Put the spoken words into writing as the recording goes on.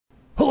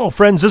Hello,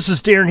 friends. This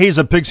is Darren Hayes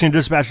of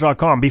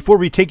PigskinDispatch.com. Before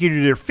we take you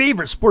to your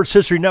favorite Sports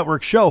History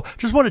Network show,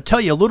 just want to tell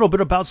you a little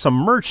bit about some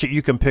merch that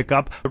you can pick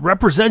up that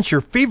represents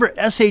your favorite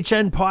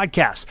SHN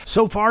podcast.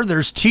 So far,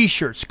 there's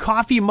t-shirts,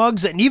 coffee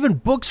mugs, and even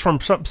books from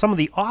some of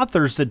the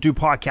authors that do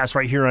podcasts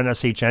right here on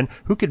SHN.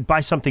 Who could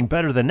buy something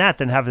better than that,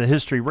 than have the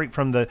history right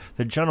from the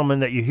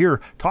gentleman that you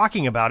hear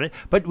talking about it?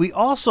 But we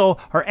also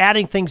are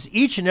adding things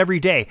each and every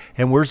day.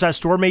 And where's that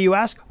store, may you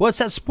ask? Well,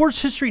 it's at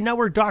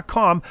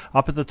SportsHistoryNetwork.com.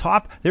 Up at the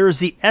top, there is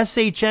the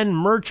SHN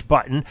merch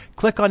button.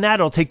 Click on that.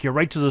 It'll take you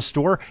right to the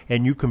store,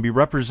 and you can be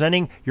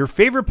representing your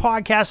favorite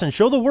podcast and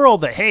show the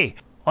world that, hey,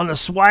 on the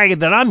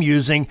swag that I'm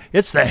using,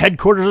 it's the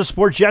headquarters of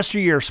Sports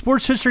Yesteryear,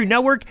 Sports History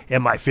Network,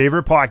 and my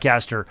favorite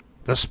podcaster,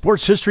 the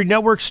Sports History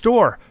Network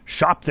store.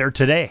 Shop there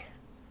today.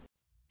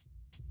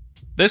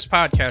 This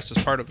podcast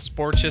is part of the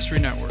Sports History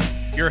Network,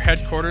 your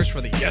headquarters for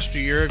the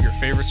yesteryear of your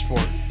favorite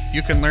sport.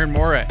 You can learn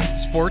more at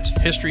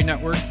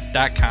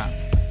sportshistorynetwork.com.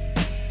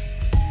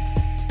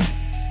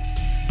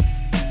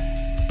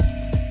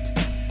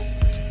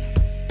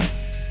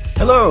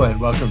 Hello and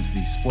welcome to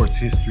the Sports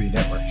History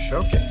Network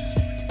Showcase,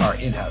 our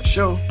in-house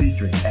show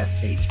featuring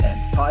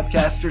SHN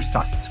podcasters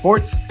talking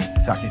sports,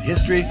 talking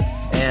history,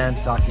 and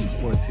talking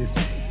sports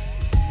history.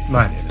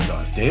 My name is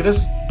Oz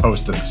Davis,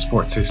 host of the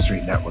Sports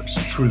History Network's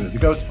Truly the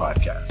Goats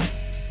podcast.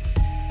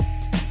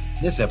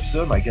 In this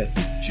episode, my guest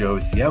is Joe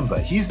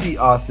Ziemba. He's the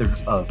author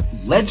of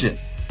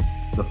Legends,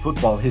 the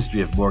football history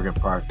of Morgan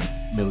Park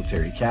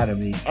Military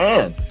Academy,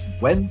 and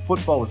When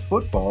Football Was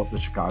Football, the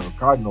Chicago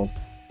Cardinals,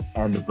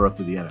 and the birth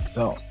of the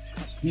NFL.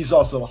 He's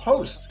also a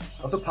host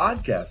of the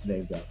podcast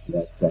named after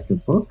that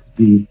second book,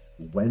 the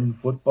When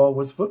Football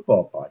Was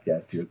Football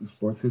podcast here at the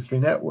Sports History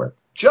Network.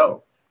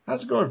 Joe,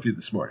 how's it going for you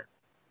this morning?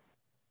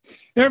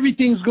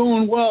 Everything's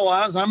going well,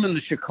 Oz. I'm in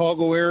the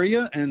Chicago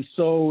area, and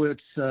so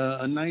it's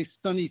a nice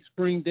sunny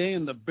spring day,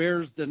 and the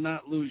Bears did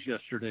not lose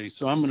yesterday,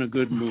 so I'm in a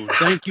good mood.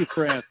 Thank you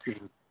for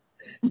asking.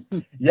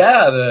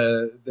 Yeah,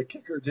 the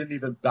kicker didn't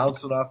even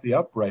bounce it off the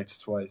uprights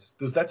twice.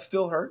 Does that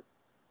still hurt?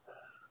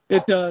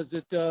 It does.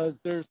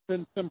 There's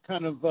been some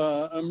kind of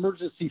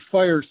emergency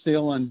fire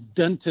sale on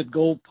dented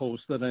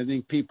goalposts that I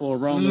think people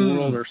around the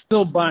world are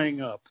still buying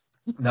up.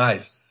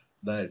 Nice.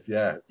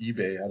 Yeah,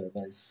 eBay had a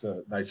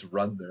nice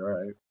run there.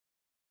 Right?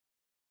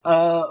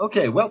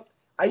 Okay, well,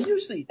 I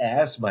usually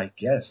ask my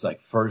guests,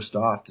 first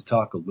off, to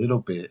talk a little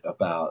bit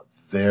about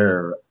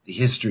their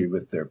history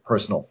with their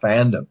personal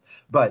fandom,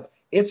 but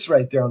it's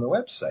right there on the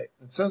website.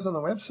 It says on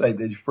the website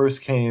that you first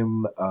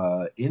came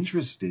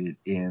interested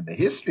in the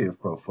history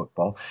of pro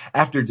football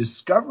after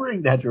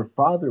discovering that your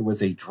father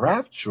was a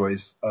draft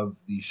choice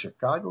of the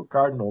Chicago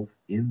Cardinals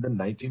in the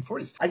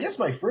 1940s. I guess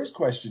my first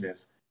question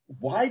is,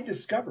 why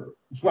discover?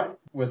 What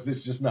was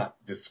this just not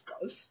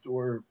discussed,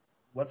 or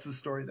what's the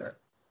story there?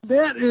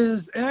 That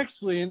is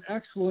actually an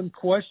excellent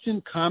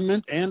question,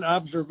 comment, and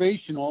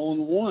observation all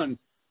in one.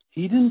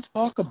 He didn't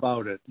talk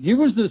about it. He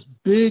was this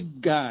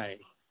big guy,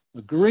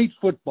 a great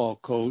football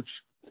coach,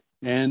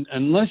 and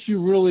unless you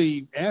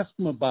really asked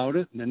him about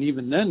it, and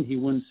even then he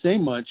wouldn't say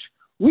much,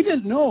 we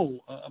didn't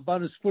know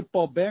about his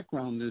football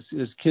background as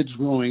kids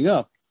growing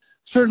up.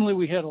 Certainly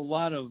we had a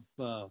lot of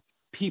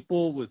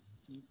people with,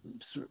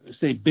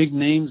 say, big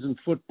names in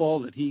football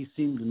that he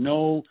seemed to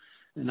know,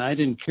 and I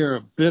didn't care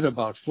a bit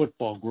about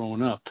football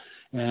growing up.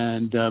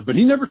 But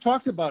he never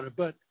talked about it.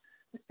 But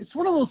it's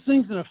one of those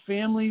things in a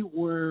family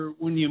where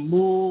when you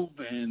move,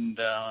 and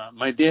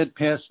my dad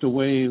passed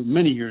away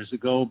many years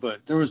ago, but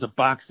there was a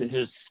box of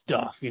his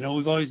stuff. You know,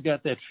 we've always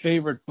got that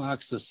favorite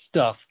box of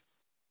stuff.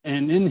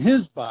 And in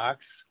his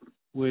box,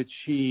 which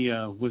he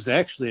was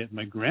actually at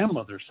my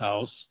grandmother's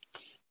house,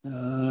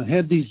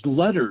 had these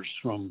letters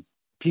from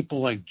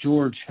people like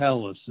George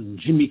Hellis and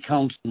Jimmy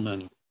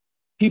Councilman,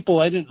 people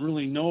I didn't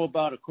really know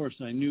about. Of course,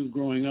 I knew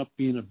growing up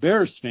being a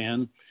Bears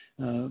fan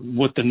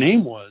what the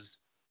name was.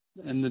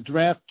 And the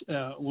draft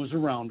was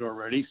around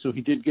already, so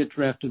he did get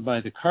drafted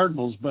by the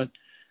Cardinals. But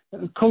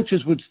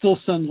coaches would still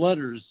send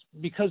letters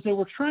because they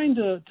were trying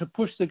to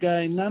push the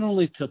guy not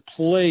only to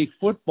play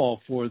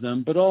football for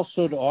them, but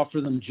also to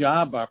offer them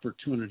job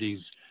opportunities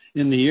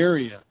in the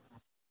area.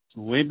 So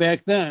way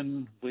back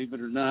then, believe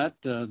it or not,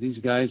 these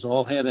guys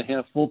all had to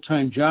have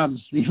full-time jobs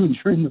even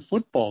during the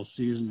football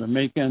season to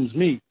make ends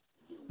meet.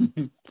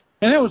 And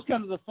that was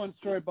kind of the fun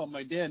story about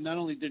my dad. Not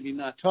only did he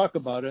not talk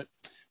about it,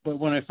 but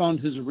when I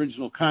found his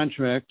original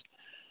contract,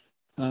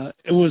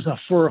 it was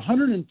for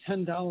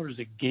 $110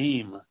 a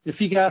game. If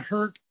he got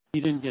hurt, he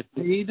didn't get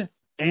paid,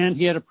 and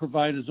he had to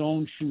provide his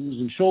own shoes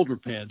and shoulder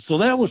pads. So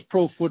that was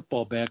pro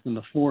football back in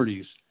the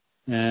 40s.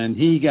 And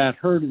he got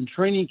hurt in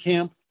training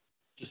camp,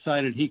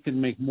 decided he could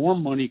make more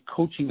money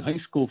coaching high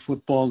school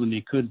football than he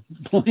could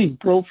playing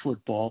pro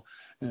football.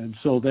 And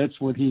so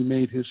that's what he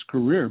made his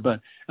career.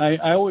 But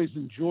I always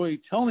enjoy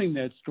telling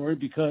that story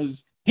because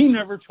he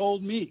never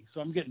told me. So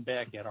I'm getting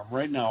back at him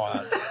right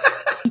now.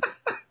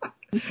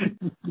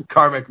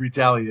 Karmic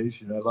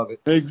retaliation. I love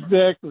it.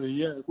 Exactly,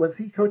 yes. Was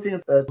he coaching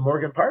at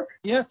Morgan Park?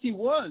 Yes, he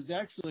was.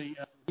 Actually,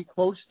 he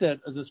coached at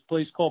this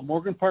place called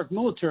Morgan Park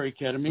Military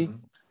Academy.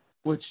 Mm-hmm.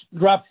 which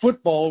dropped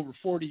football over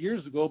 40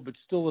 years ago, but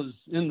still is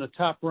in the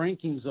top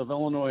rankings of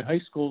Illinois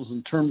high schools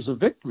in terms of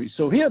victory.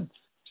 So he had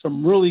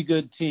some really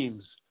good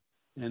teams,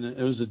 and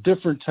it was a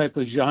different type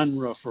of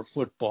genre for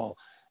football.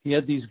 He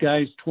had these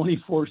guys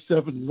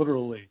 24/7,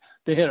 literally.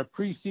 They had a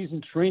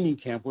preseason training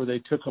camp where they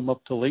took them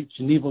up to Lake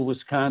Geneva,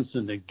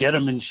 Wisconsin to get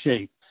them in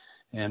shape.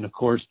 And, of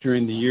course,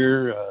 during the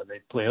year,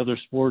 they'd play other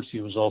sports. He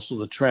was also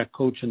the track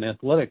coach and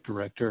athletic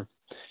director.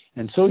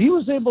 And so he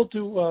was able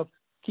to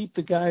keep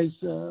the guys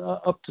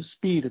up to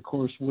speed, of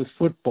course, with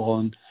football.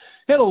 And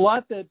had a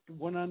lot that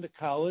went on to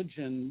college.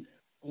 And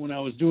when I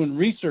was doing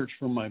research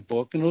for my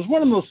book, and it was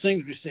one of those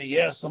things where you say,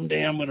 yeah,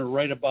 someday I'm going to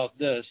write about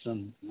this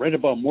and write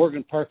about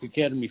Morgan Park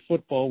Academy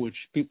football, which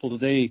people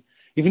today,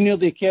 even though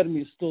the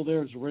academy is still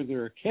there as a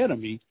regular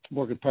academy,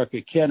 Morgan Park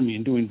Academy,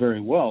 and doing very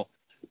well,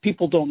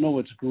 people don't know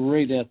its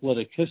great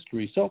athletic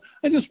history. So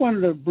I just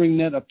wanted to bring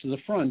that up to the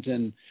front.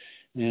 And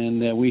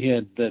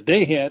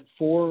they had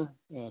 4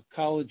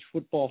 college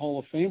football Hall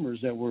of Famers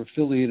that were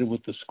affiliated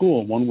with the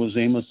school. One was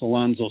Amos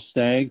Alonzo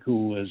Stagg,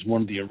 who was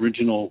one of the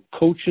original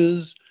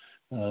coaches.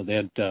 They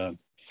had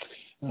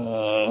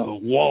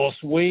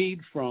Wallace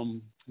Wade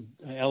from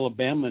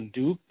Alabama and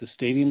Duke. The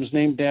stadium is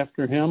named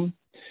after him.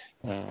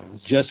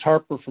 Jess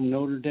Harper from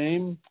Notre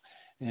Dame,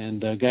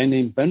 and a guy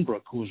named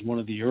Benbrook, who was one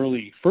of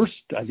the first,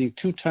 I think,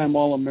 2-time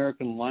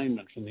All-American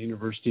linemen from the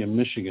University of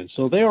Michigan.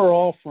 So they are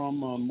all from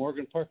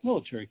Morgan Park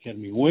Military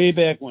Academy way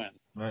back when.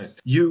 Nice.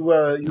 You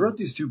wrote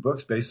these 2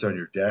 books based on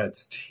your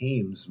dad's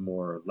teams,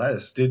 more or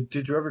less. Did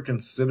you ever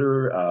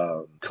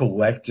consider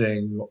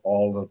collecting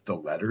all of the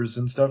letters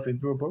and stuff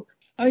into a book?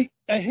 I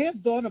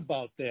had thought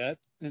about that,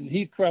 and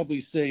he'd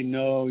probably say,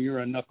 no, you're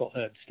a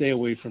knucklehead. Stay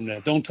away from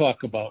that. Don't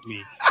talk about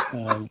me.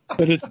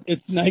 But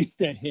it's nice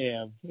to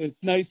have. It's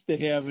nice to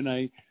have, and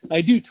I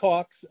do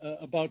talks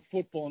about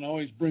football, and I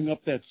always bring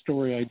up that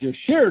story I just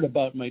shared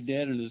about my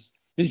dad and his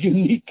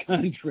unique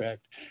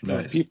contract.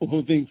 Nice. People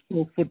who think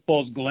pro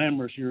football's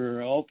glamorous,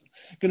 you're all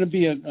going to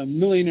be a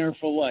millionaire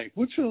for life,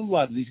 which a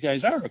lot of these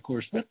guys are, of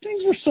course, but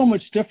things were so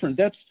much different.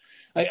 That's,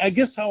 I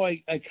guess, how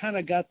I kind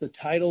of got the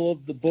title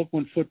of the book,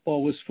 When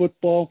Football Was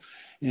Football.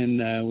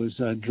 And I was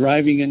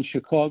driving in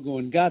Chicago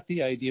and got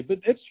the idea. But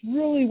it's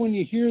really, when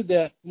you hear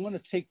that, I want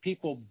to take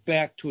people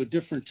back to a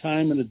different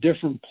time and a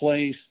different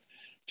place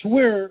to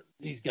where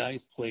these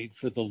guys played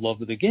for the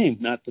love of the game.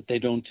 Not that they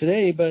don't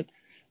today, but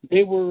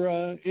they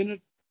were in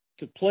it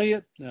to play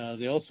it.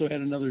 They also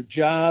had another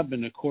job,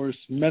 and, of course,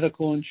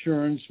 medical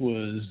insurance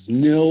was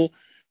nil.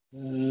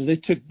 They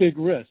took big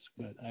risks,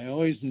 but I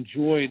always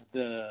enjoyed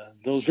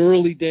those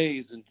early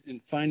days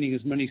and finding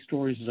as many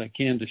stories as I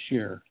can to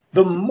share.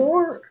 The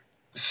more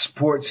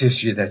sports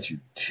history that you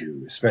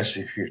do,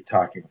 especially if you're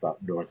talking about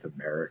North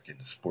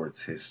American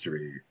sports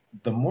history,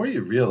 the more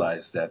you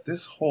realize that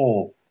this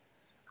whole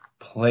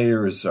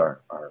players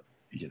are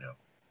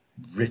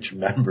rich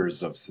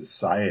members of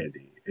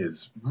society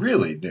is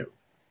really new.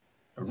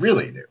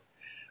 Really new.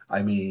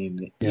 I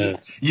mean, yeah.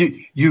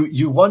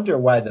 You wonder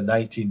why the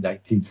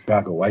 1919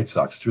 Chicago White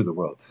Sox threw the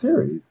World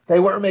Series. They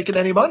weren't making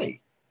any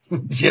money.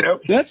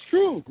 That's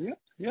true.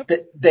 Yep.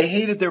 They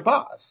hated their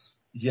boss.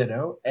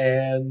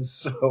 And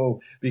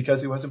so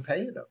because he wasn't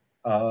paying them,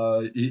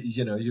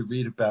 you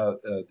read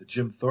about the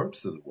Jim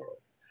Thorpes of the world,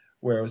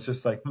 where it was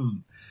just like,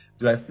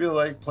 do I feel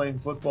like playing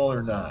football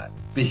or not?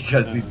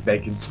 Because he's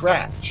making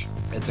scratch.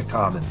 It's a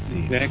common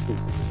theme. Exactly.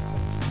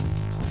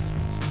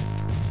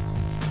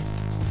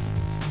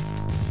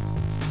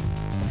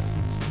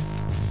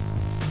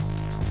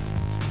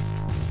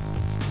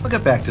 We'll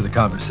get back to the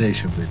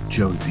conversation with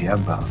Joe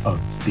Ziemba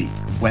of the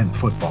When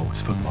Football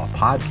Was Football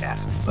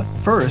podcast. But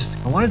first,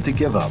 I wanted to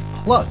give a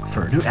plug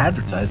for a new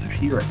advertiser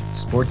here at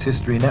Sports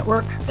History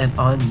Network and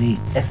on the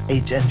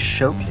SHN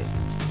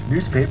Showcase,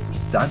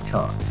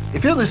 newspapers.com.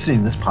 If you're listening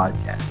to this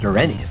podcast or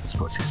any of the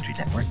Sports History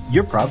Network,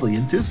 you're probably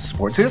into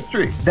sports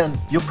history. Then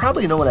you'll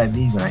probably know what I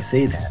mean when I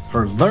say that.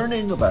 For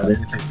learning about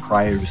anything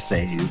prior to,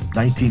 say,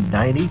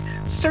 1990,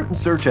 certain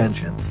search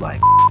engines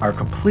like are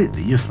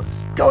completely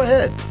useless. Go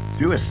ahead.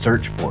 Do a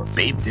search for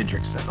Babe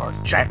Didrikson or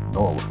Jack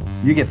Norwood.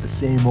 You get the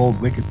same old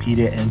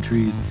Wikipedia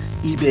entries,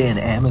 eBay and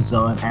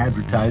Amazon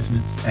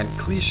advertisements, and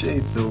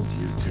cliche-filled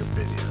YouTube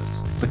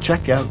videos. But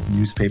check out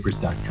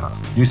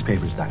newspapers.com.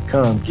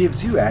 Newspapers.com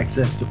gives you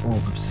access to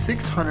over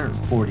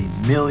 640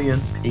 million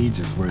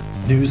pages worth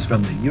of news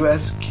from the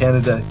U.S.,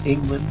 Canada,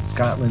 England,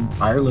 Scotland,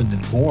 Ireland,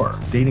 and more,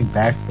 dating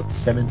back from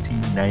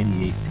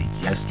 1798 to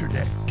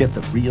yesterday. Get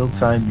the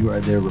real-time You Are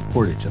There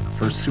reportage of the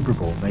first Super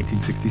Bowl in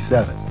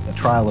 1967, the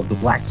trial of the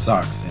Black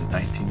Sox in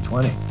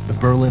 1920, the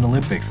Berlin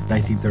Olympics of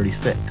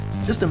 1936.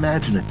 Just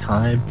imagine a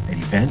time, an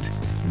event,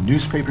 and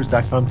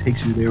newspapers.com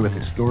takes you there with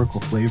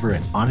historical flavor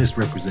and honest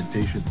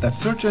representation that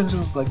search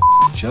engines like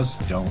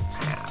just don't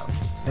have.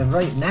 And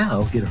right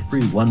now, get a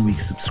free 1-week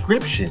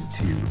subscription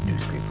to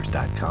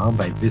newspapers.com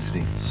by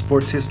visiting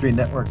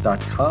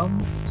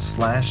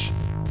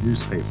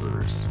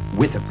sportshistorynetwork.com/newspapers.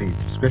 With a paid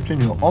subscription,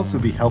 you'll also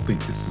be helping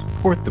to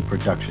support the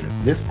production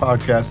of this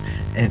podcast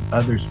and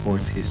other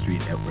Sports History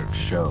Network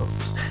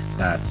shows.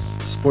 That's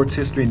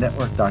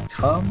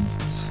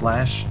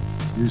sportshistorynetwork.com/newspapers.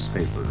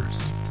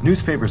 newspapers.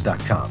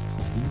 Newspapers.com.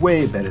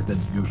 Way better than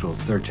the usual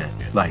search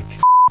engine. Like,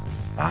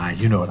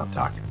 you know what I'm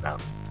talking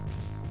about.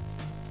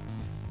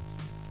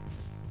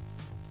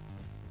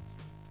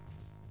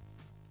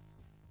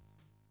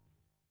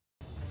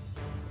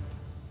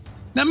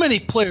 Not many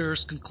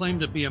players can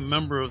claim to be a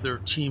member of their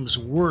team's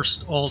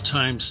worst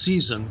all-time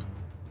season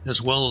as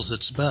well as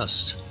its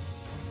best,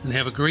 and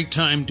have a great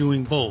time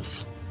doing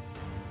both.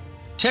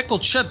 Tackle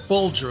Chet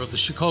Bulger of the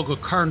Chicago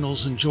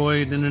Cardinals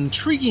enjoyed an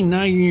intriguing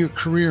 9-year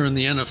career in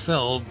the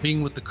NFL,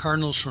 being with the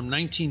Cardinals from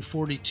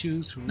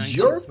 1942 through 1949.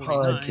 Your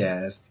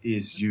podcast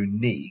is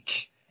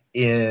unique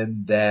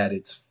in that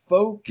it's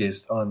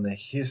focused on the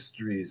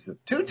histories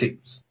of two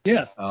teams.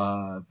 Yeah.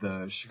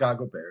 The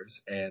Chicago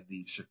Bears and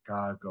the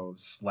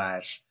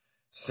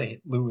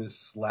Chicago/St.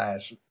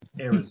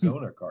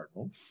 Louis/Arizona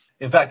Cardinals.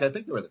 In fact, I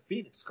think they were the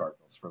Phoenix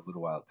Cardinals for a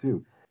little while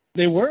too.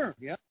 They were,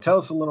 yeah. Tell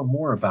us a little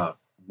more about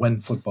when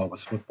football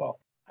was football.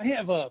 I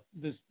have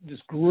this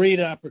great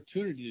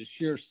opportunity to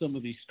share some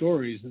of these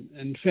stories. And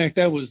in fact,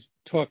 I was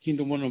talking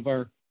to one of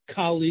our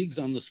colleagues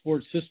on the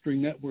Sports History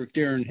Network,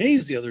 Darren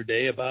Hayes, the other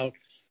day about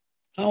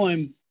how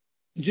I'm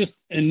just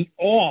in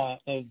awe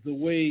of the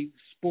way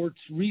sports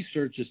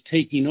research is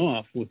taking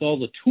off with all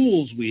the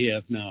tools we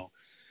have now,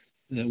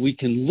 that we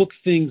can look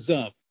things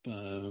up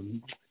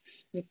and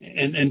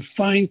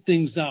find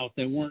things out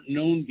that weren't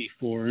known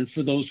before. And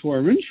for those who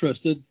are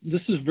interested,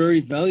 this is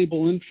very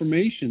valuable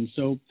information.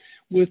 So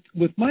with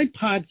my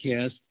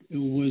podcast, it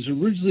was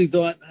originally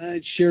thought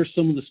I'd share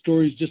some of the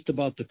stories just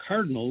about the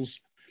Cardinals,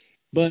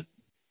 but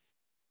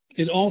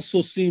it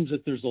also seems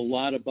that there's a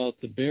lot about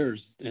the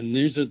Bears, and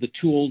these are the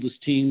two oldest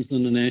teams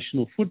in the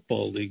National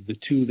Football League, the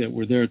two that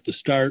were there at the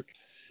start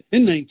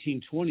in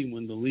 1920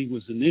 when the league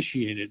was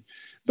initiated,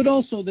 but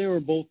also they were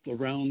both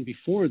around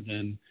before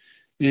then.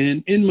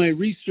 And in my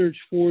research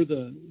for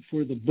the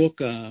book,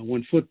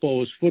 When Football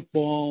Was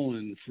Football,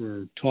 and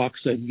for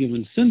talks I've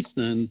given since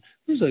then,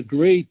 there's a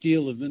great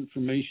deal of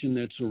information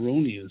that's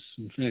erroneous.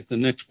 In fact, the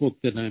next book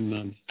that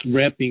I'm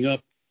wrapping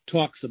up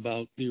talks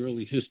about the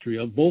early history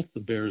of both the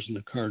Bears and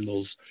the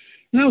Cardinals.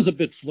 And I was a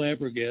bit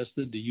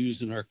flabbergasted, to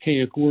use an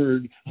archaic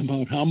word,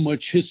 about how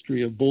much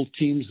history of both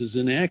teams is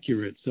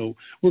inaccurate. So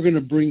we're going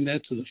to bring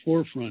that to the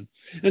forefront.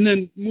 And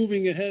then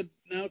moving ahead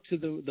now to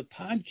the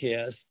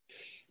podcast,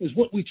 is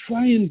what we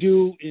try and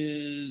do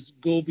is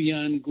go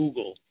beyond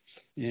Google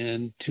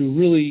and to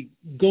really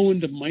go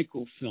into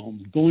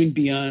microfilm, going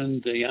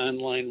beyond the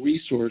online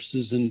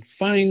resources and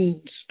find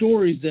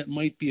stories that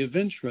might be of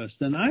interest.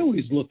 And I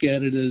always look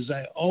at it as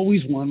I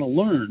always want to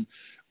learn.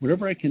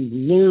 Whatever I can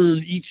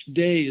learn each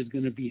day is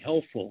going to be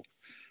helpful.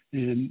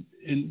 And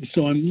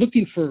so I'm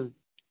looking for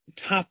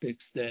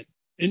topics that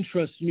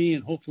interest me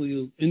and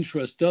hopefully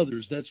interest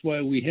others. That's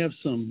why we have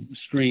some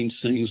strange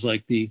things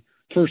like the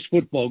first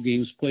football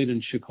games played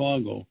in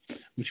Chicago,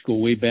 which go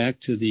way back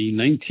to the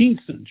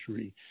 19th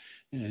century,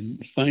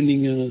 and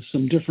finding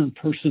some different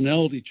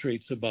personality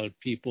traits about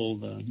people.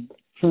 The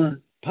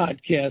current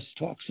podcast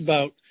talks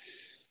about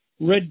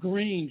Red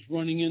Grange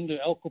running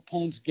into Al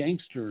Capone's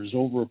gangsters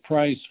over a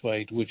prize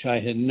fight, which I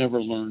had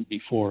never learned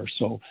before.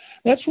 So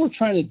that's what we're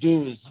trying to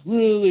do, is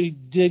really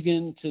dig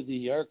into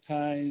the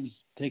archives,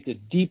 take a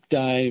deep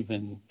dive,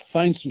 and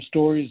find some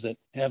stories that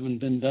haven't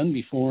been done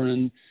before.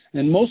 And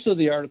most of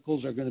the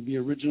articles are going to be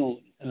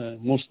original.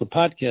 Most of the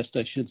podcasts,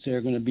 I should say,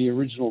 are going to be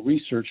original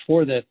research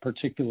for that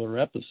particular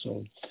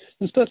episode.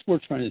 And so that's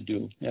what we're trying to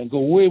do. Go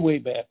way, way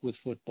back with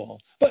football,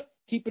 but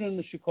keep it in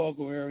the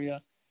Chicago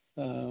area.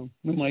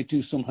 We might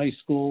do some high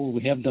school.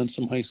 We have done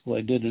some high school.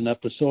 I did an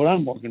episode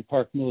on Morgan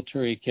Park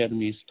Military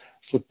Academy's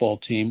football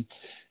team.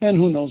 And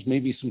who knows,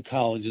 maybe some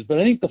colleges. But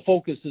I think the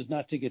focus is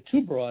not to get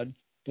too broad,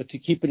 but to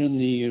keep it in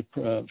the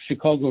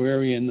Chicago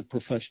area in the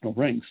professional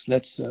ranks.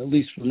 That's, at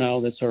least for now,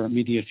 that's our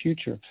immediate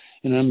future.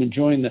 And I'm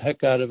enjoying the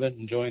heck out of it,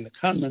 enjoying the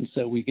comments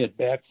that we get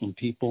back from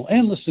people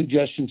and the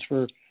suggestions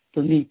for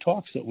new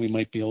talks that we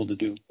might be able to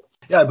do.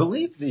 Yeah, I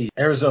believe the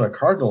Arizona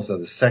Cardinals are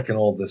the second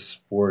oldest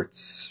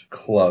sports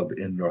club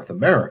in North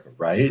America,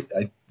 right?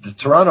 The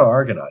Toronto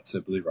Argonauts, I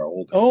believe, are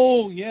older.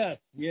 Oh, yeah,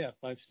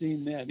 I've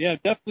seen that. Yeah,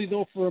 definitely,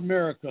 though, for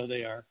America,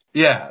 they are.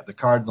 Yeah, the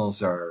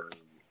Cardinals are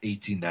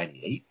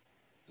 1898.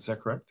 Is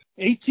that correct?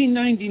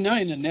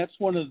 1899, and that's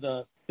one of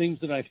the things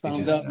that I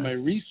found out in my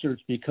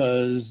research,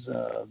 because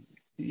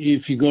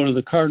if you go to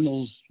the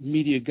Cardinals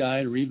media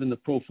guide or even the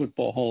Pro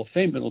Football Hall of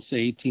Fame, it'll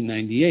say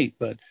 1898,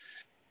 but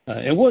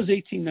it was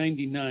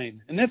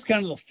 1899, and that's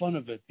kind of the fun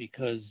of it,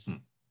 because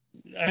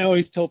I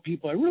always tell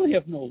people I really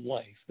have no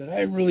life, that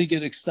I really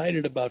get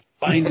excited about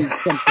finding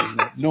something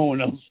that no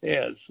one else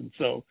has. And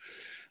so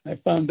I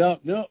found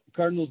out, no,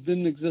 Cardinals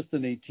didn't exist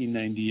in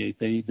 1898.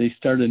 They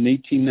started in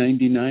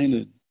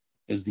 1899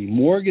 as the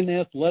Morgan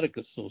Athletic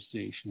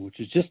Association, which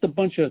is just a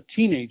bunch of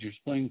teenagers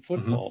playing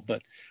football.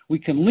 But we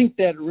can link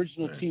that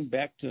original team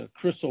back to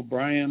Chris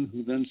O'Brien,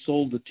 who then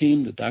sold the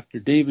team to Dr.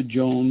 David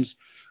Jones,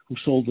 who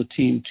sold the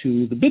team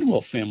to the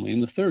Bidwell family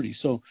in the 30s.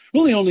 So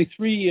really only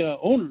three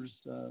owners,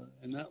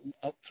 and that,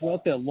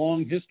 throughout that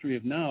long history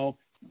of now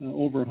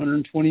over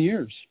 120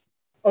 years.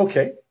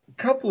 Okay,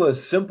 a couple of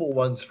simple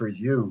ones for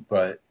you,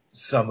 but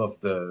some of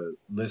the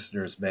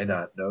listeners may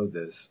not know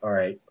this. All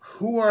right,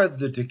 who are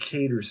the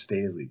Decatur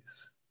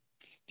Staleys?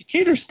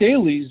 Decatur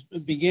Staleys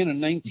began in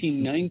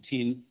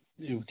 1919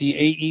 with the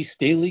A.E.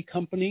 Staley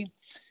Company,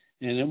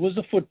 and it was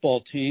a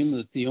football team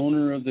that the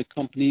owner of the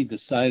company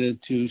decided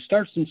to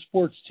start some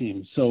sports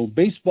teams. So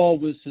baseball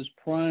was his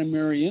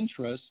primary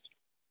interest,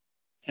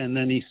 and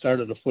then he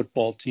started a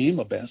football team,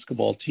 a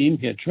basketball team.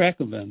 He had track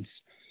events.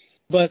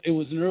 But it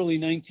was in early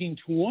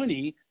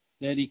 1920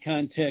 that he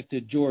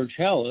contacted George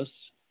Halas,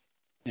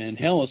 and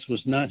Halas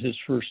was not his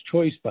first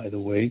choice, by the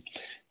way,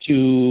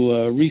 to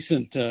a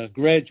recent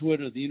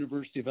graduate of the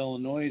University of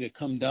Illinois to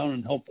come down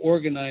and help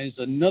organize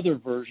another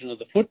version of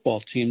the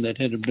football team that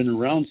had been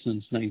around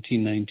since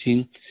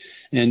 1919,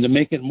 and to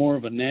make it more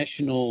of a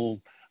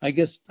national, I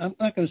guess, I'm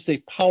not going to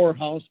say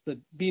powerhouse, but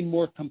being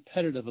more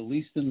competitive, at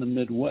least in the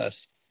Midwest.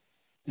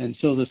 And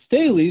so the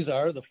Staleys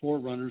are the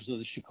forerunners of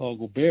the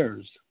Chicago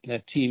Bears.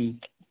 That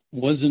team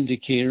was in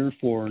Decatur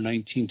for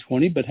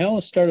 1920, but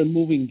Halas started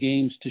moving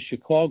games to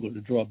Chicago to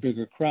draw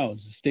bigger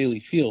crowds. The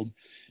Staley Field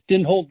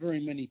didn't hold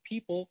very many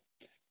people,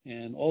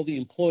 and all the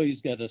employees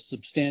got a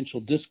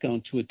substantial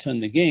discount to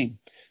attend the game.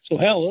 So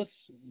Halas,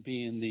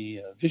 being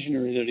the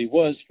visionary that he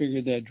was,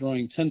 figured that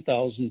drawing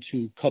 10,000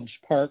 to Cubs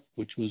Park,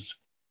 which was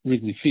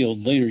Wrigley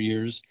Field later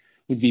years,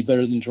 would be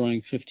better than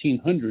drawing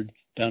 1,500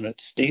 down at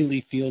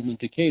Staley Field in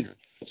Decatur.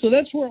 So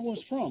that's where it was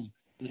from.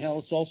 And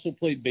Halas also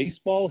played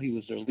baseball. He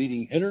was their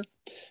leading hitter.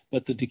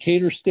 But the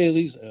Decatur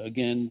Staleys,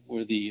 again,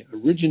 were the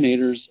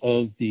originators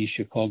of the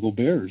Chicago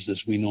Bears as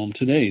we know them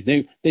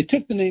today. They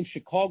took the name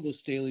Chicago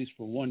Staleys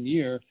for 1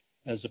 year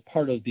as a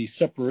part of the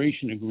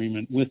separation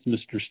agreement with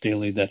Mr.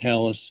 Staley that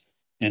Halas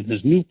and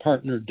his new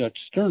partner, Dutch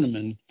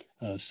Sterneman,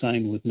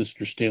 signed with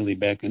Mr. Staley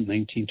back in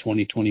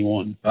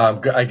 1920-21.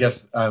 I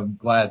guess I'm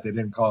glad they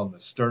didn't call them the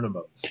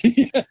Sternimums.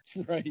 Yes,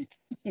 right.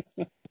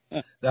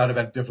 That would have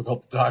been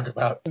difficult to talk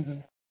about.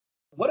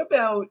 What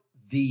about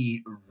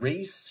the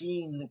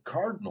Racine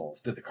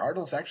Cardinals? Did the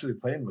Cardinals actually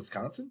play in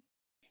Wisconsin?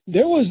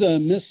 There was a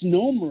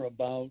misnomer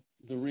about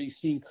the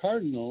Racine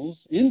Cardinals.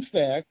 In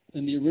fact,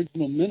 in the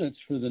original minutes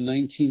for the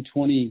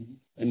 1920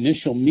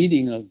 initial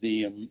meeting of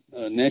the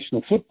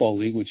National Football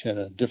League, which had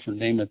a different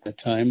name at the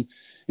time,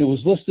 it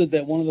was listed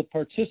that one of the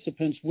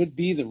participants would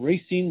be the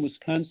Racine,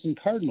 Wisconsin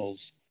Cardinals.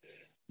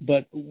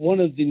 But one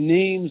of the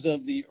names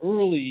of the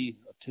early,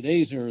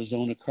 today's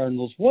Arizona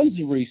Cardinals, was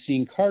the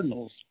Racine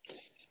Cardinals.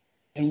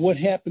 And what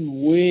happened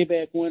way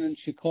back when in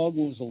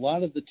Chicago was a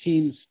lot of the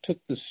teams took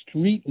the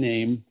street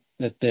name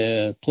that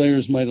the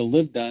players might have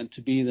lived on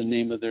to be the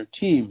name of their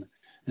team.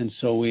 And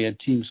so we had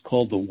teams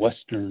called the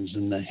Westerns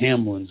and the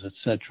Hamlins,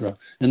 etc.,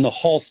 and the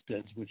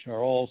Halsteads, which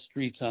are all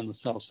streets on the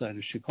south side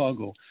of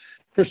Chicago.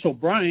 Chris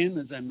O'Brien,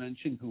 as I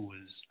mentioned, who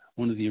was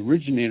one of the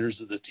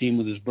originators of the team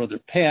with his brother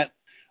Pat,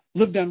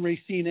 lived on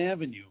Racine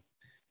Avenue.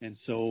 And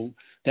so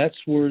that's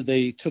where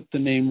they took the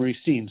name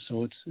Racine.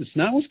 So it's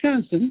not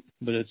Wisconsin,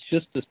 but it's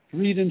just a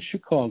street in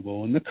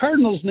Chicago. And the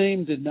Cardinals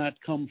name did not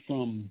come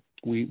from,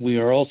 we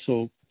are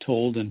also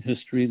told in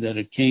history that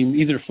it came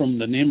either from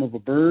the name of a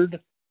bird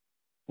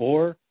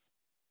or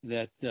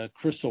that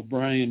Chris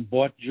O'Brien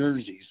bought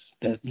jerseys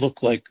that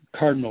looked like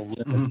cardinal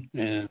ribbon. Mm-hmm.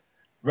 And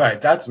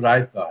right, that's what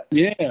I thought.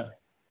 Yeah,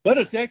 but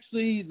it's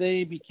actually,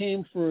 they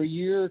became for a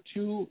year or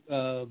two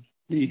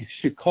the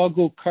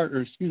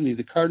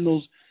the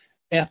Cardinals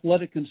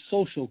Athletic and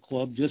Social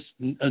Club, just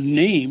a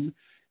name,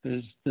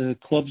 because the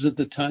clubs at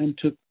the time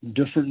took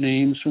different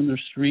names from their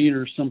street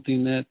or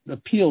something that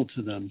appealed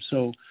to them.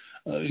 So,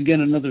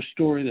 again, another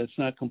story that's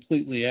not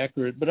completely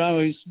accurate, but I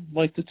always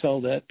like to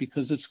tell that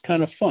because it's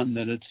kind of fun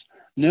that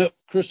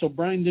Chris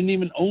O'Brien didn't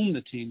even own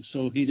the team,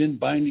 so he didn't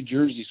buy any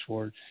jerseys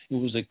for it. It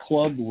was a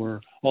club where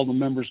all the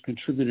members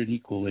contributed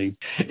equally.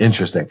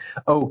 Interesting.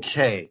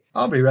 Okay,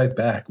 I'll be right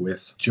back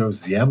with Joe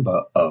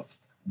Ziemba of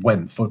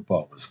When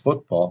Football Was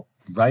Football,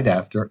 right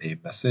after a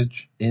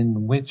message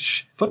in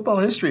which football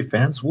history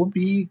fans will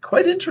be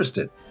quite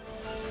interested.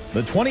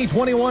 The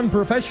 2021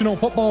 Professional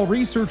Football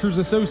Researchers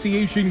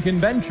Association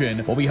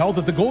Convention will be held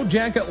at the Gold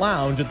Jacket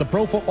Lounge at the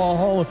Pro Football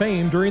Hall of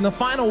Fame during the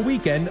final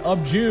weekend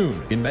of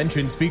June.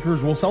 Convention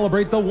speakers will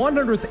celebrate the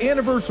 100th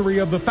anniversary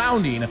of the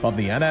founding of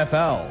the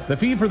NFL. The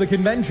fee for the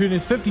convention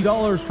is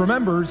 $50 for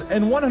members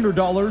and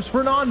 $100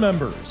 for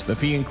non-members. The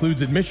fee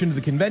includes admission to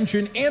the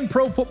convention and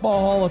Pro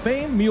Football Hall of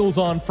Fame, meals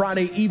on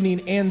Friday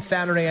evening and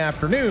Saturday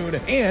afternoon,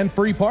 and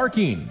free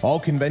parking. All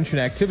convention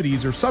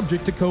activities are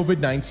subject to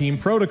COVID-19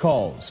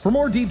 protocols. For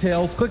more details,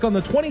 click on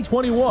the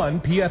 2021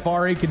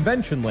 PFRA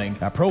convention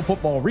link at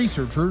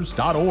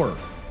profootballresearchers.org.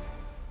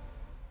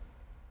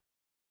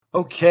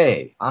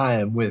 Okay, I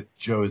am with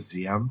Joe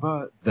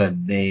Ziemba. The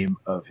name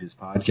of his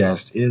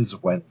podcast is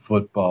When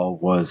Football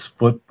Was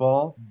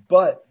Football.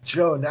 But,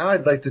 Joe, now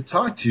I'd like to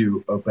talk to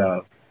you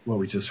about what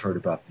we just heard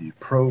about the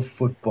Pro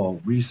Football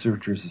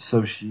Researchers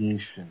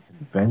Association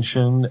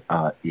convention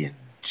in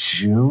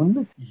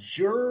June.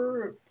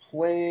 You're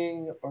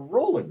playing a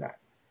role in that.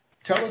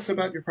 tell us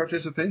about your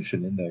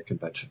participation in the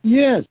convention.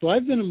 Yeah, so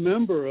I've been a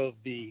member of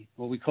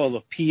what we call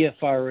the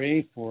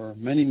PFRA for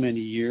many, many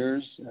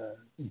years.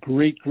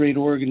 Great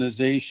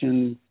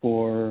organization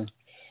for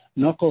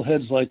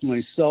knuckleheads like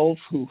myself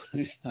who,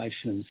 I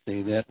shouldn't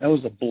say that. That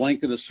was a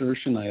blanket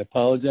assertion. I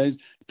apologize.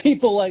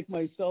 People like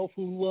myself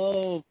who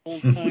love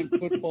old-time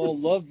football,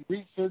 love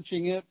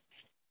researching it.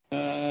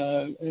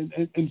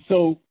 And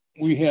so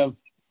we have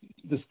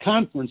this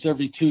conference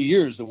every 2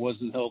 years. It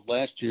wasn't held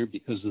last year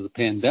because of the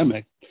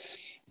pandemic.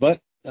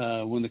 But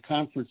when the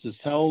conference is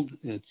held,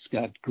 it's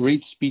got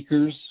great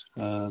speakers,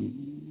 a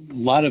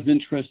lot of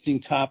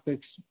interesting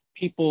topics,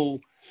 people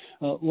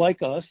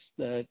like us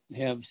that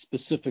have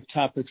specific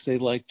topics they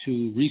like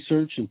to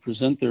research and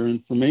present their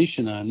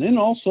information on. And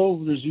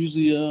also there's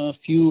usually a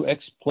few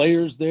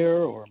ex-players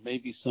there or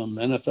maybe some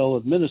NFL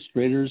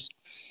administrators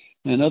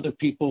and other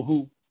people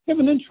who have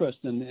an interest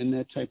in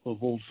that type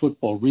of old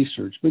football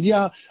research. But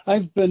yeah,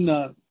 I've been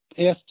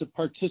asked to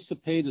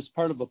participate as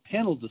part of a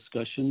panel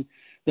discussion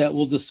that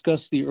will discuss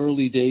the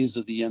early days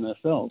of the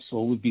NFL.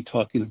 So we'll be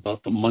talking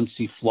about the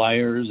Muncie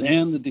Flyers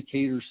and the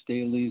Decatur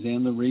Staleys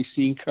and the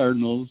Racine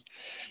Cardinals,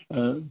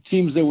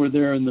 teams that were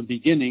there in the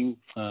beginning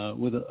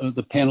with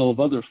the panel of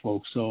other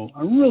folks. So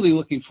I'm really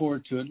looking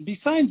forward to it. And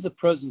besides the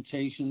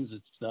presentations,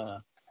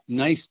 it's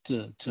nice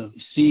to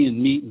see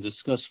and meet and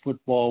discuss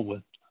football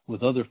with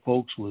other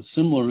folks with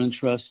similar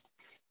interests.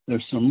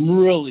 There's some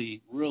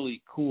really,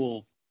 really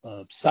cool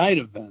side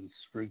events.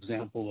 For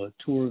example, a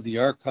tour of the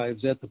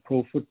archives at the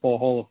Pro Football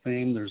Hall of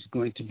Fame. There's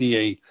going to be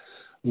a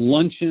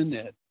luncheon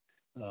at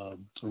a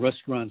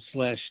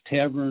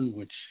restaurant/tavern,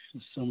 which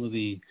some of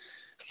the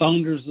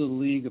founders of the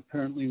league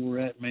apparently were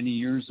at many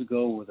years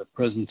ago, with a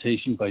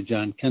presentation by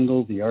John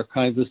Kendall, the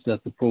archivist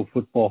at the Pro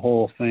Football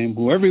Hall of Fame,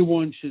 who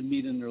everyone should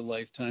meet in their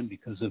lifetime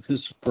because of his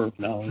superb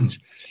knowledge.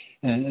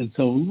 And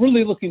so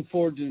really looking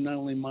forward to not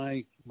only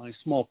my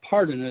small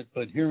part in it,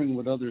 but hearing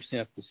what others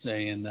have to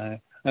say. And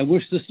I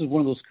wish this is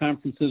one of those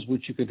conferences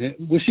which you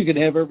could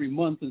have every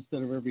month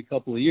instead of every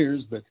couple of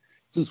years. But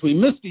since we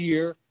missed a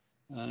year,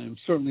 I'm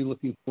certainly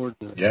looking forward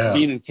to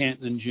being in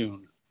Canton in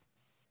June.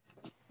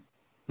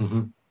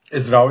 Mm-hmm.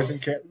 Is it always in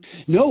Canton?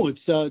 No,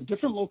 it's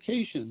different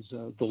locations.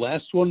 The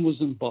last one was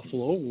in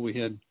Buffalo, where we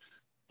had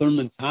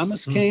Thurman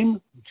Thomas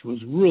came, which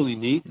was really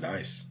neat.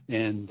 Nice.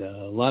 And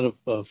a lot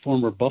of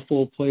former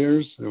Buffalo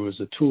players. There was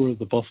a tour of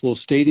the Buffalo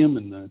Stadium,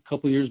 and a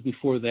couple of years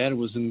before that, it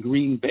was in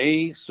Green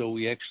Bay, so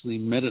we actually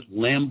met at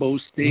Lambeau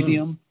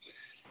Stadium.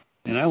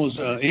 And I was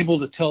able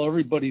to tell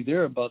everybody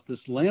there about this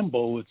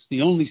Lambeau. It's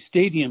the only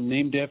stadium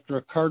named after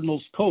a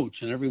Cardinals coach,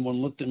 and everyone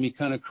looked at me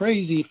kind of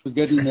crazy,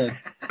 forgetting that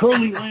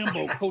Curly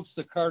Lambeau coached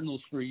the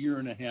Cardinals for a year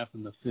and a half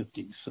in the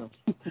 50s. So.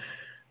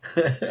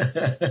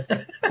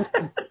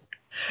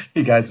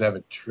 You guys have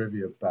a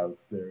trivia bout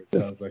there, it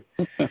sounds like.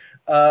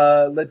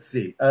 Let's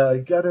see.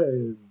 Got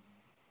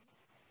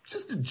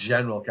just a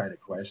general kind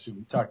of question.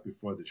 We talked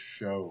before the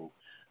show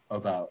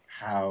about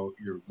how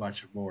you're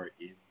much more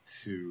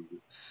into,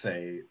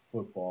 say,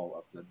 football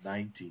of the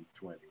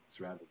 1920s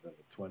rather than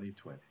the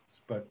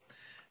 2020s. But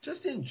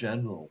just in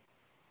general,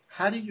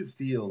 how do you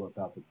feel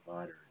about the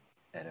modern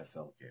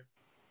NFL game?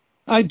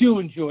 I do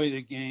enjoy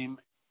the game,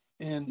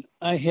 and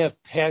I have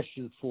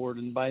passion for it.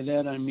 And by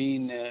that, I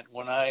mean that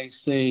when I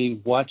say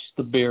watch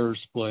the Bears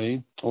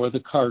play or the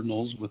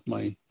Cardinals with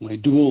my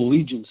dual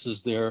allegiances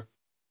there,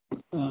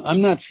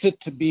 I'm not fit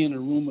to be in a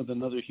room with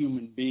another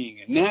human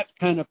being. And that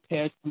kind of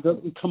passion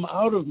doesn't come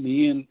out of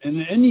me in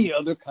any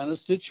other kind of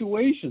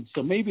situation.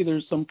 So maybe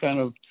there's some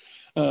kind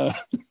of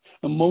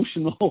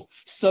emotional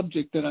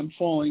subject that I'm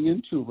falling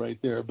into right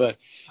there. But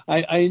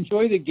I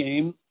enjoy the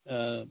game.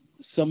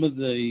 Some of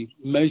the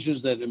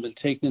measures that have been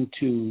taken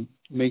to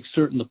make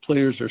certain the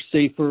players are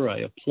safer, I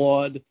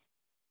applaud.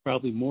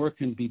 Probably more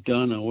can be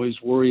done. I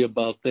always worry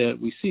about that.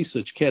 We see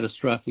such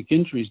catastrophic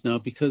injuries now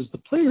because the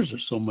players are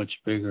so much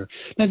bigger.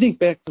 And I think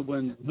back to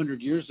when 100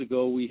 years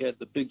ago we had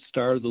the big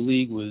star of the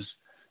league was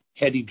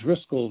Teddy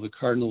Driscoll of the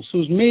Cardinals, who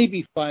was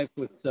maybe 5'7"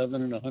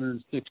 and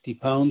 160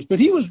 pounds, but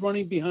he was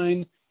running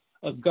behind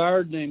a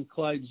guard named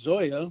Clyde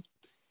Zoya,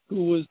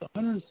 who was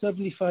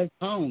 175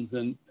 pounds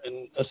and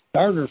a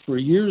starter for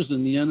years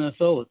in the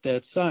NFL at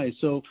that size.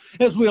 So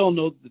as we all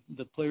know,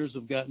 the players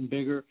have gotten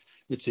bigger.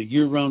 It's a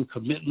year-round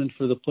commitment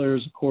for the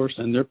players, of course,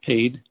 and they're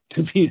paid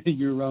to be a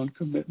year-round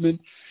commitment.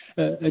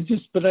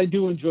 But I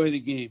do enjoy the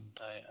game.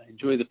 I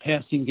enjoy the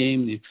passing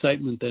game, the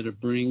excitement that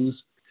it brings.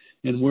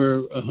 And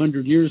where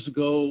 100 years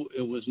ago,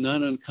 it was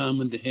not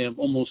uncommon to have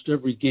almost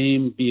every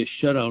game be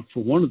a shutout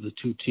for one of the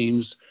two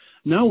teams.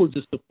 Now we're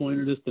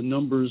disappointed if the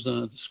numbers,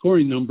 the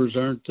scoring numbers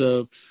aren't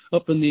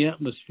up in the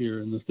atmosphere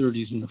in the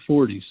 30s and the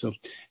 40s. So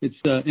it's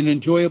an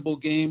enjoyable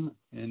game,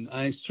 and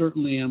I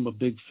certainly am a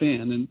big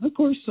fan. And, of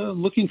course,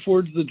 looking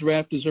forward to the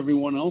draft as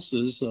everyone else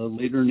is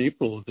later in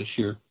April of this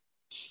year.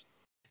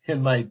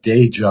 in my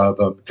day job,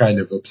 I'm kind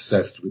of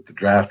obsessed with the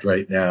draft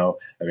right now.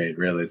 I mean,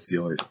 really, it's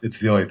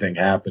the only thing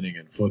happening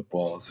in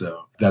football.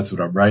 So that's what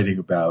I'm writing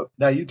about.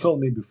 Now, you told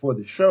me before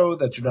the show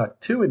that you're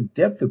not too in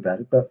depth about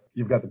it, but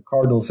you've got the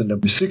Cardinals at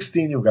number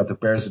 16. You've got the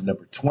Bears at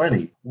number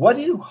 20. What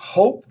do you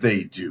hope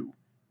they do?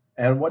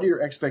 And what are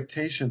your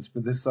expectations for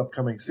this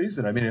upcoming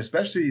season? I mean,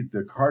 especially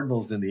the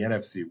Cardinals in the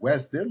NFC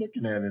West, they're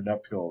looking at an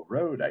uphill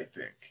road, I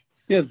think.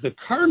 Yeah, the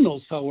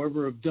Cardinals,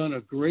 however, have done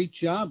a great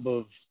job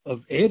of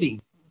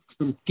adding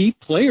some key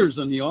players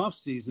in the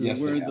offseason.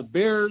 Yes, where the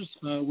Bears,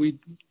 we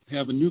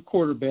have a new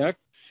quarterback.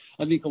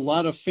 I think a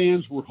lot of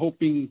fans were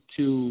hoping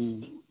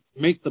to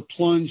make the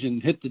plunge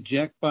and hit the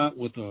jackpot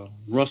with a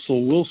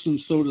Russell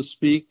Wilson, so to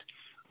speak.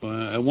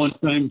 At one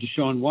time,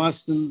 Deshaun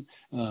Watson.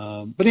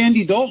 But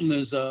Andy Dalton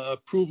is a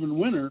proven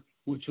winner,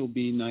 which will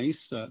be nice.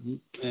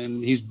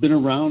 And he's been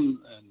around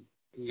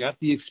and got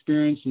the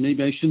experience.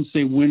 Maybe I shouldn't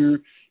say winner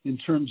in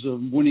terms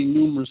of winning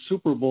numerous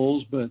Super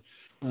Bowls, but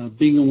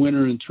being a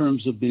winner in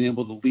terms of being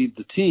able to lead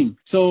the team.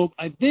 So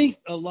I think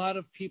a lot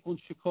of people in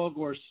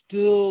Chicago are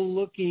still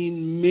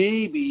looking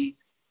maybe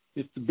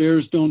if the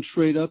Bears don't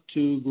trade up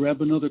to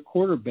grab another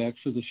quarterback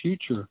for the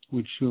future,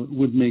 which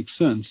would make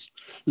sense.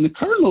 And the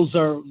Cardinals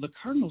are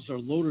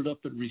loaded up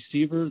at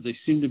receiver. They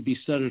seem to be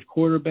set at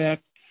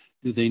quarterback.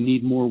 Do they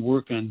need more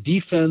work on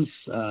defense?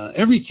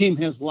 Every team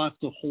has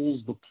lots of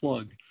holes to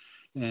plug.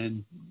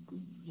 And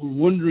we're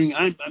wondering,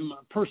 I'm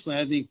personally,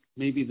 I think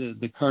maybe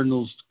the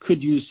Cardinals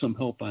could use some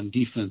help on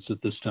defense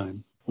at this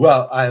time.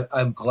 Well,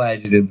 I'm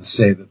glad you didn't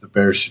say that the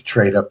Bears should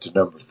trade up to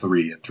number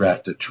 3 and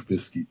draft a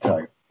Trubisky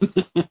type. That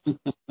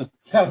would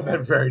have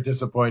been very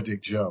disappointing,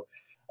 Joe.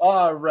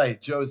 All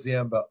right, Joe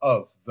Ziemba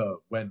of the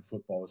When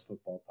Football is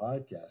Football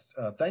podcast.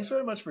 Thanks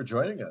very much for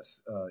joining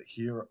us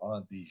here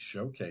on the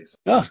showcase.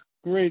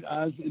 Great,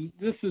 Oz. And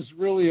this is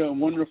really a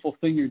wonderful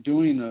thing you're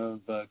doing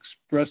of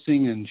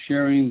expressing and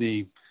sharing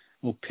the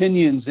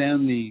opinions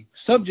and the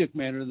subject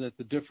matter that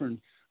the different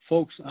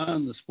folks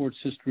on the Sports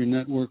History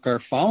Network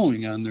are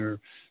following on their.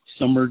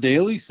 Some are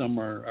daily, some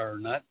are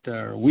not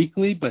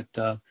weekly, but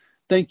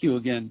thank you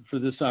again for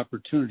this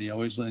opportunity. I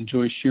always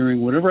enjoy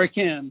sharing whatever I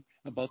can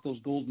about those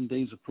golden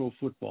days of pro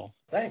football.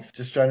 Thanks.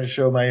 Just trying to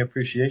show my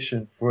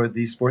appreciation for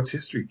the sports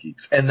history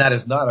geeks. And that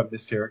is not a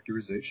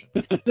mischaracterization.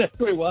 That's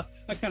great. Well,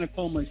 I kind of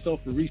call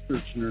myself a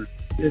research nerd.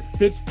 It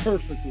fits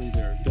perfectly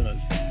there. It does.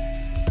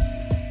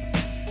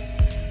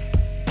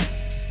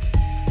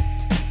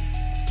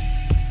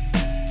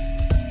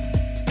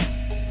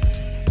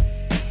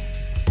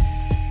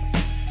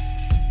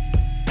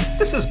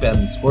 This has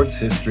been the Sports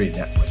History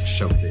Network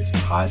Showcase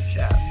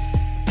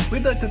podcast.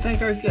 We'd like to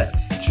thank our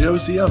guest, Joe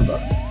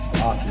Ziemba,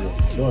 author of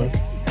the book,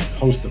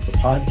 host of the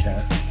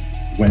podcast,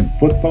 When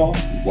Football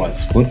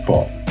Was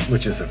Football,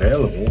 which is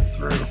available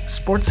through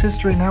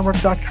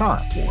sportshistorynetwork.com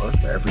or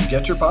wherever you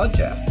get your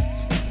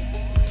podcasts.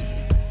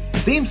 The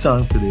theme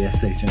song for the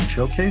SHN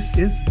Showcase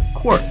is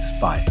Quartz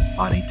by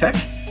Anitech,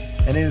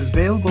 and it is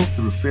available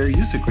through fair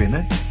use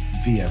agreement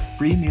via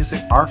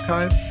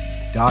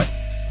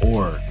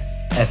freemusicarchive.org.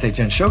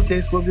 SHN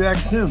Showcase will be back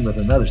soon with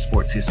another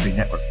Sports History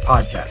Network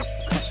podcast.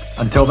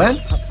 Until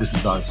then, this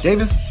is Oz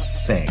Davis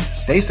saying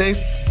stay safe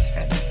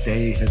and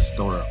stay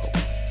historical.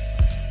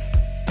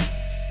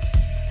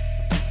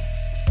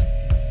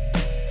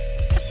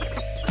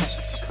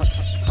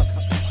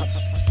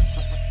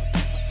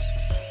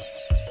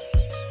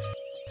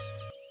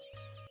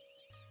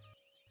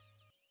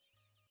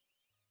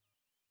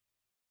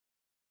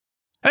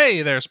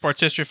 Hey there,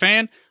 sports history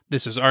fan.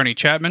 This is Arnie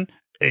Chapman,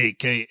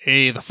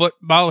 a.k.a. the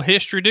Football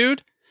History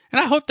Dude, and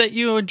I hope that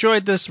you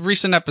enjoyed this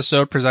recent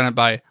episode presented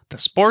by the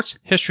Sports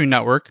History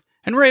Network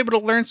and were able to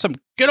learn some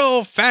good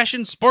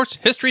old-fashioned sports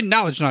history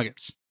knowledge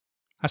nuggets.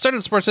 I started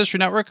the Sports History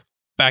Network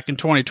back in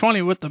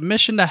 2020 with the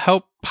mission to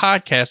help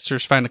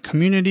podcasters find a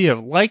community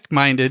of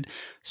like-minded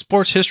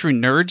sports history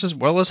nerds, as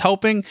well as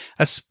helping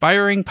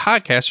aspiring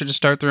podcasters to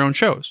start their own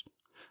shows.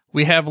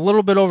 We have a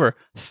little bit over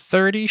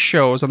 30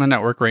 shows on the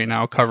network right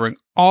now covering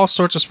all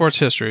sorts of sports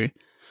history,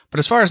 but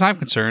as far as I'm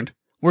concerned,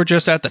 we're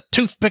just at the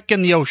toothpick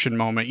in the ocean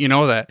moment,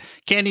 that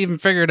can't even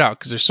figure it out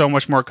because there's so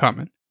much more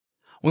coming.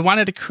 We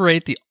wanted to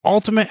create the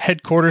ultimate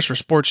headquarters for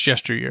sports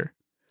yesteryear,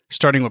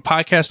 starting with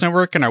Podcast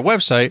Network and our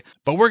website,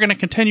 but we're going to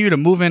continue to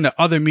move into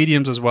other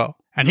mediums as well.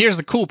 And here's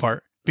the cool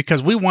part,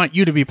 because we want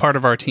you to be part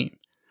of our team.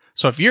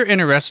 So if you're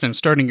interested in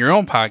starting your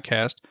own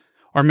podcast,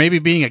 or maybe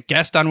being a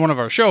guest on one of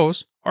our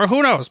shows, or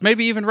who knows,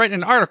 maybe even writing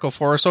an article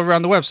for us over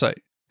on the website.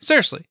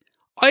 Seriously,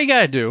 all you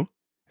gotta do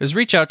is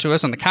reach out to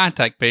us on the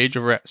contact page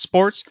over at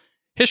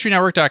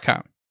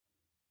sportshistorynetwork.com.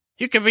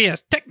 You can be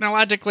as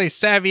technologically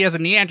savvy as a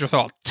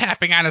Neanderthal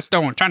tapping on a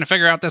stone trying to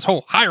figure out this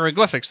whole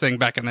hieroglyphics thing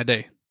back in the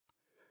day.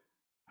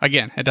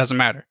 Again, it doesn't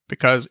matter,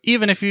 because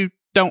even if you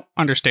don't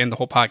understand the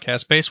whole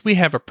podcast space, we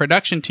have a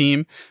production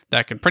team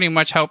that can pretty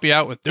much help you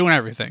out with doing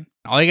everything.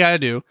 All you gotta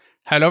do,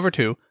 head over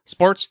to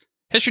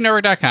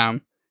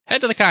sportshistorynetwork.com,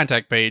 head to the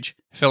contact page,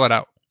 fill it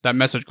out. That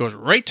message goes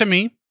right to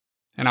me,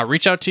 and I'll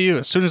reach out to you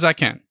as soon as I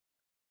can.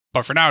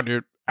 But for now,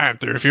 dude, I'm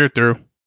through if you're through.